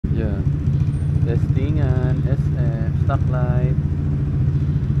Yeah. Testingan, SM, stock light,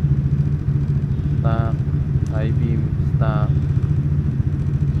 stock, high beam, stock,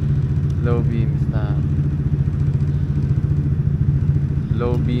 low beam, stock,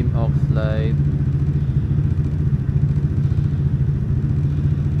 low beam, aux light,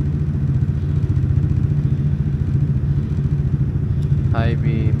 high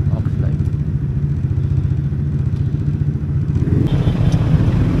beam, aux light.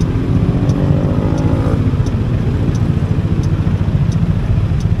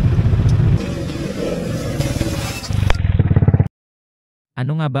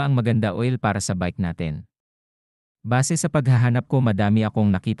 Ano nga ba ang maganda oil para sa bike natin? Base sa paghahanap ko, madami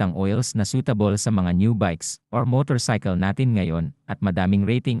akong nakitang oils na suitable sa mga new bikes or motorcycle natin ngayon at madaming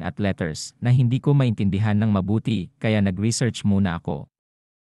rating at letters na hindi ko maintindihan ng mabuti, kaya nag-research muna ako.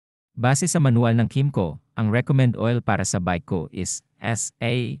 Base sa manual ng Kymco, ang recommend oil para sa bike ko is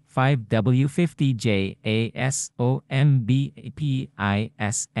SA5W50J ASOMBPISN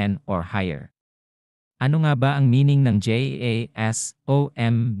or higher. Ano nga ba ang meaning ng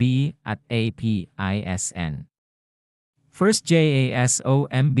JASOMB at APISN? First,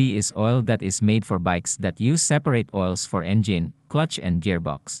 JASOMB is oil that is made for bikes that use separate oils for engine, clutch and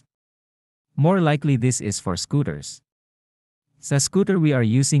gearbox. More likely this is for scooters. Sa scooter we are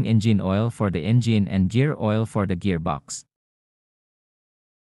using engine oil for the engine and gear oil for the gearbox.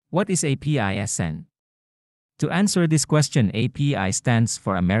 What is APISN? To answer this question, API stands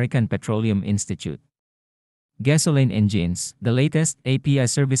for American Petroleum Institute. Gasoline engines, the latest API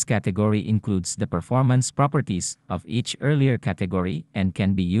service category, includes the performance properties of each earlier category and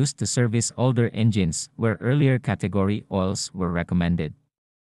can be used to service older engines where earlier category oils were recommended.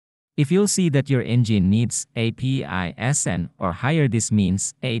 If you'll see that your engine needs APISN or higher, this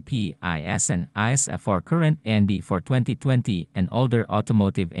means APISN is for current and for 2020 and older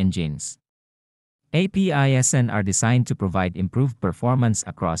automotive engines. APISN are designed to provide improved performance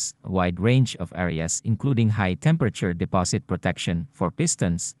across a wide range of areas, including high-temperature deposit protection for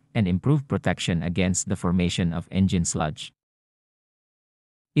pistons and improved protection against the formation of engine sludge.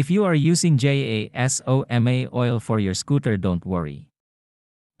 If you are using JASOMA oil for your scooter, don't worry.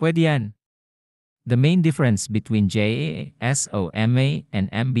 Pwede yan. The main difference between JASOMA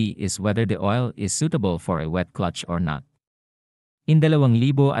and MB is whether the oil is suitable for a wet clutch or not. In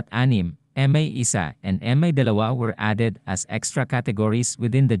 2006, MA1 and MA2 were added as extra categories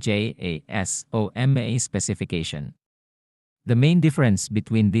within the JASOMA specification. The main difference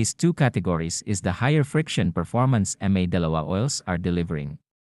between these two categories is the higher friction performance MA2 oils are delivering.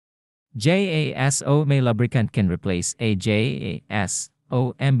 JASOMA lubricant can replace a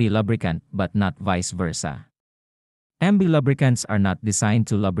JASOMB lubricant but not vice versa. MB lubricants are not designed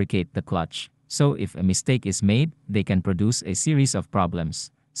to lubricate the clutch, so if a mistake is made, they can produce a series of problems,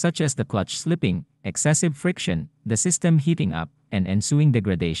 such as the clutch slipping, excessive friction, the system heating up, and ensuing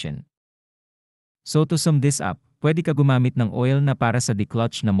degradation. So to sum this up, pwede ka gumamit ng oil na para sa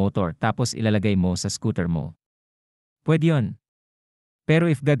declutch na motor tapos ilalagay mo sa scooter mo. Pwede yon.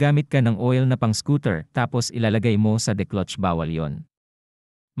 Pero if gagamit ka ng oil na pang scooter tapos ilalagay mo sa declutch, bawal yon.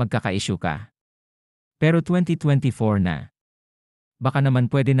 Magkaka-issue ka. Pero 2024 na. Baka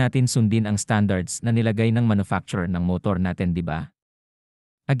naman pwede natin sundin ang standards na nilagay ng manufacturer ng motor natin, di ba?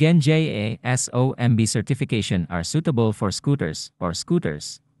 Again, JASOMB certification are suitable for scooters or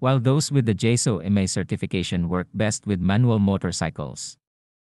scooters, while those with the JASOMA certification work best with manual motorcycles.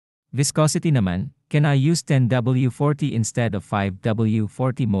 Viscosity naman, can I use 10W40 instead of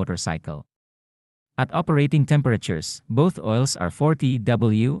 5W40 motorcycle? At operating temperatures, both oils are 40W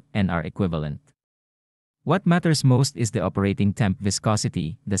and are equivalent. What matters most is the operating temp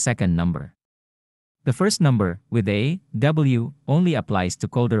viscosity, the second number. The first number, with A, W, only applies to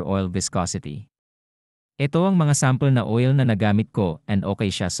colder oil viscosity. Ito ang mga sample na oil na nagamit ko and okay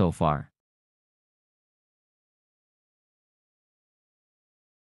siya so far.